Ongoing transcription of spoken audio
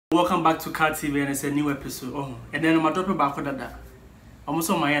Welcome back to Kart TV and it's a new episode. Oh, and then I'm dropping back with that. I'm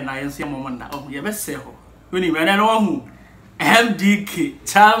so my and I see a moment now. Oh, you best say ho. When you know who MDK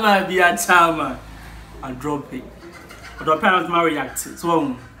Chama be a Chama. I drop it. But the parents my react. So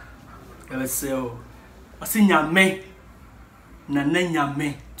you best say oh. I see Nyame.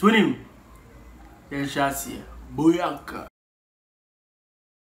 Nyame. To him. Then shall see. Boyaka.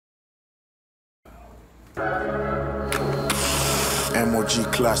 MOG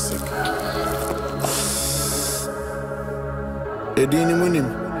Classic. Edini munim.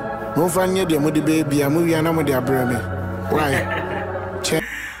 Mo fanye de mo de baby amu wi na mo de abre me. Why?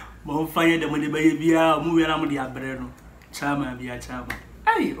 Mo fanye de mo de baby amu wi na mo de abre no. Chama bi a chama.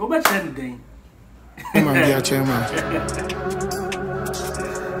 Hey, oba chen den. Man bi a chama.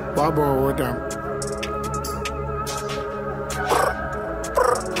 Baba wodam.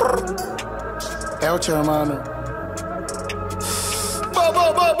 El Chairman.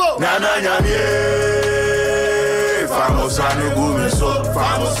 Nana Nyame, vamos a no começo,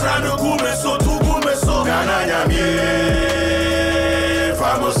 tu começou. Nana Nyame,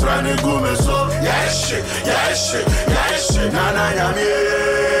 vamos a no começo, yes. Nana Nyame,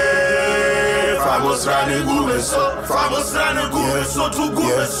 vamos a no começo, tu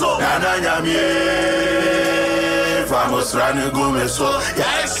começou. Nana Nyame, vamos a no começo,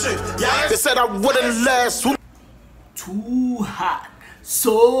 yes. They said I wouldn't last. Too hot.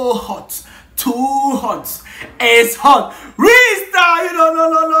 So hot, too hot, it's hot. Restart, you know,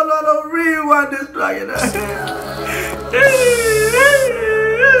 no, rewind this dragon.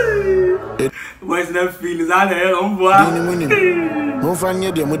 What's that feeling? Is that the hell? Mo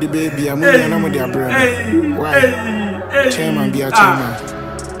fanye de mo de baby amu wi na mo de abre me. Why? Chairman be a chairman.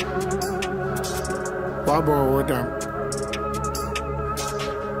 Baba wodam.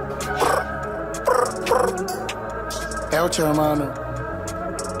 El Chairman.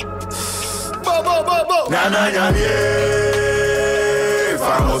 Nana Nyame,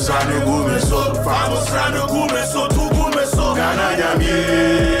 vamos a no começo, tu começou. Nana Nyame,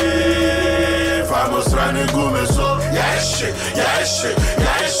 vamos a no começo, yes.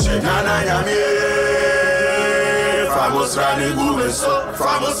 Nana Nyame, vamos a no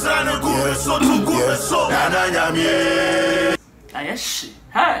começo, tu começou. Nana Nyame, Ayashi.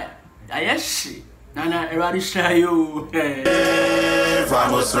 Nana, everybody share you.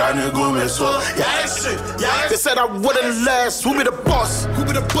 Vamos a no começo, yes. They said I wouldn't last. Who be the boss?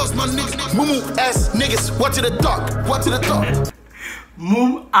 My niggas? Mumu ass niggas. What to the talk?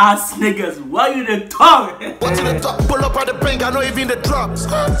 Moom ass niggas. Why you the talk? What to the talk? Pull up at the bank. I know even the drop.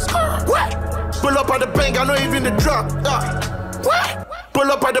 What? Pull up at the bank. I know even the drop. What?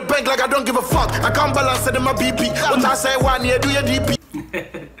 Pull up at the bank like I don't give a fuck. I can't balance it in my BP. What I say 1 year, do your DP.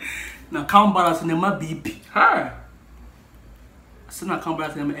 Now can't balance in my BP. I said I can't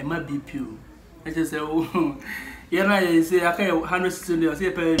balance in my BP. I just say, oh, yeah, I say I can't 160. I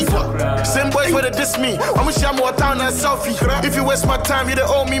say, same boys where they diss me. I'm gonna share more town and selfie. If you waste my time, you don't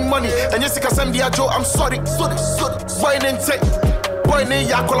owe me money. And yes, because I'm the Joe, I'm sorry. Boy, didn't take. Boy, name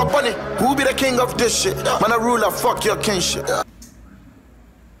ya call up bunny. Who be the king of this shit? Man, a ruler, fuck your king shit.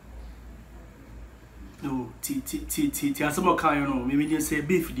 No, T. As some kind, you know, maybe you say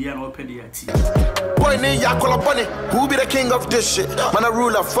beef, the and open the tea. Boy, name ya call up bunny. Who be the king of this shit? Man, a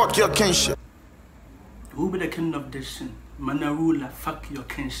ruler, fuck your king shit. Who be the king of this shit? Man, a ruler, fuck your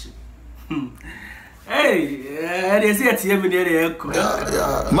kinship. Hey, they say it's every day they echo.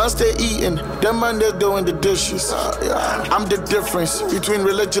 Man, stay eating. Them man, they're doing the dishes. I'm the difference between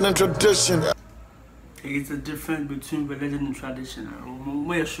religion and tradition. It's a difference between religion and tradition.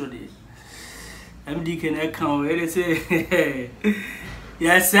 Where should it? MD can echo. They say,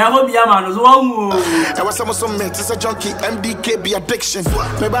 yes, I hope your man was wrong. I was some mate, it's a junkie. MDK be addiction.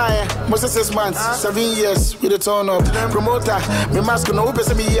 Me buy most of 6 months, 7 years with a turn up. Promoter, me mask no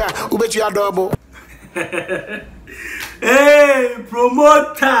open me here. Who bet you a double? Hey,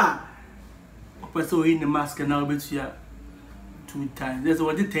 promoter. Open so in the mask now bet you 2 times. That's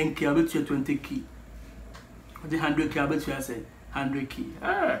what the 10K. I bet you 20K. What the 100K? I bet you I say 100K.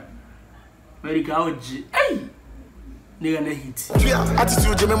 Medikal. Hey. Nigga na hit. Yeah,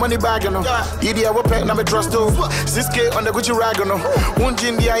 attitude, Jimmy money bag, you know. Idia, what pet, na me trust, too. 6K on the Gucci rag, you know. One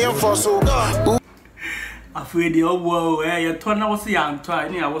gin, the I am for so. Afraid the old world, you turn out see I'm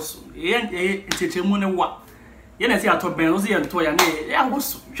trying. I was, it's a money what? You see, I told Ben, was and toy, and I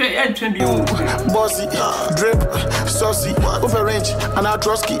was, bossy, drip, saucy, over range, and I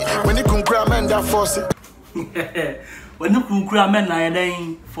trusty. When you can grab man, that force it. When you can grab man, I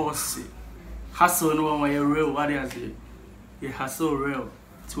ain't force it. Hustle no one, you're real, what is it? You hustle real.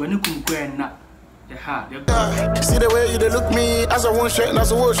 So when you can grab See the way you they look me, as I won't share, and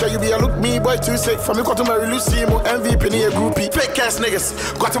as I won't share, you be a look me, boy too sick. From me got to my Lucy, mo MVP near groupie. Fake ass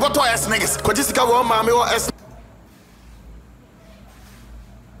niggas, got to what ass niggas, cause this guy want mommy or ass.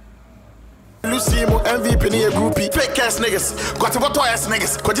 Lucy, mo MVP near groupie. Fake ass niggas, got to what ass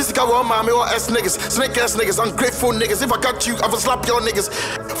niggas, cause this guy want mommy or ass niggas. Snake ass niggas, ungrateful niggas. If I got you, I will slap your niggas.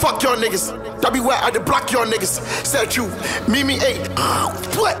 Fuck your niggas. That be why I did block your niggas. Said you, Mimi 8.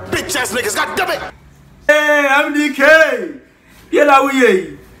 What? Bitch ass niggas, god damn it. Hey, I'm DK. Yeah, we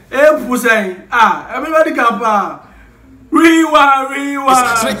hey, pussy. Everybody come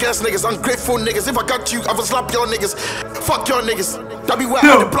Rewind. Snake ass niggas, ungrateful niggas. If I got you, I will slap your niggas. Fuck your niggas. That be why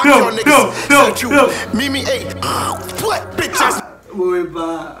I block your niggas. Said you, Mimi 8. What? Bitch ass.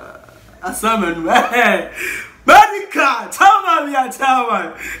 Assignment. Medikal, tell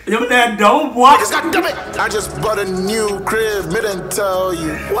you that don't watch. God damn it! I just bought a new crib, me didn't tell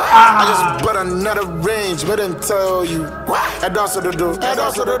you. I just bought another range, me didn't tell you. I don't so do, I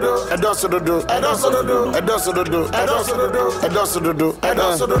don't so do, I don't so do, I don't so do, I don't so do, I don't so do, I don't so do, I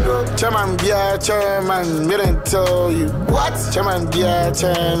don't so do. Chairman, yeah, chairman, me didn't tell you. What? Chairman, yeah,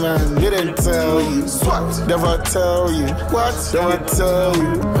 chairman, me didn't tell you. What? Never tell you. What? Never tell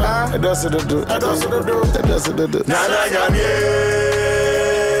you. I don't so do, I don't so do, I don't so do. Nana Nyame,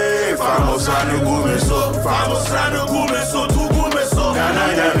 vamos a no começo, vamos a no começo, tu começou. Nana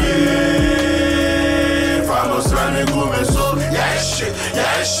Nyame, vamos a no começo, yes,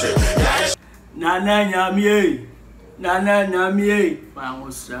 yes, yes. Nana Nyame,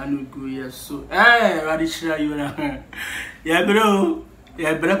 vamos a no começo. Radishra you na. Yeah bro,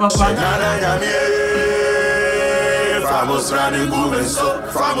 papa. Nana Nyame. Vamos lá no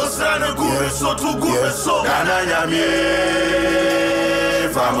começo, tu começou. Nana Nyame,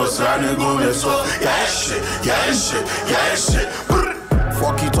 vamos lá no começo. Yes, yes, yes.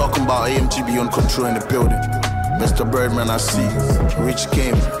 Fuck you talking about AMGB on control in the building. Mr. Birdman, I see. Rich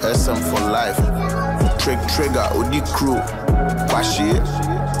Game, SM for life. Trigger, Odi Crew. Kwashi,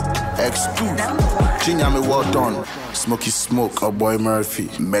 X2. Nyame, well done. Smoky Smoke, a boy Murphy.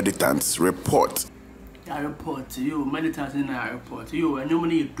 Meditants, report. I report to you, Medikal in I report to you, and no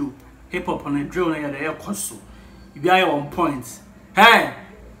money you do. Hip hop on a drill and the air console. You be on point. Hey!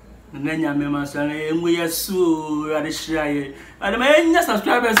 And then your members and we are so radishra. And the man just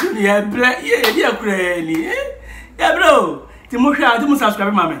subscribers to the black, yeah, granny. Yeah, bro. Timothy, I must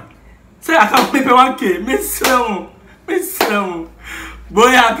subscribe, mammy. Say I can't pay 1K. Miss Slow. Boy,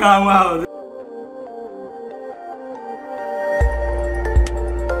 I come out.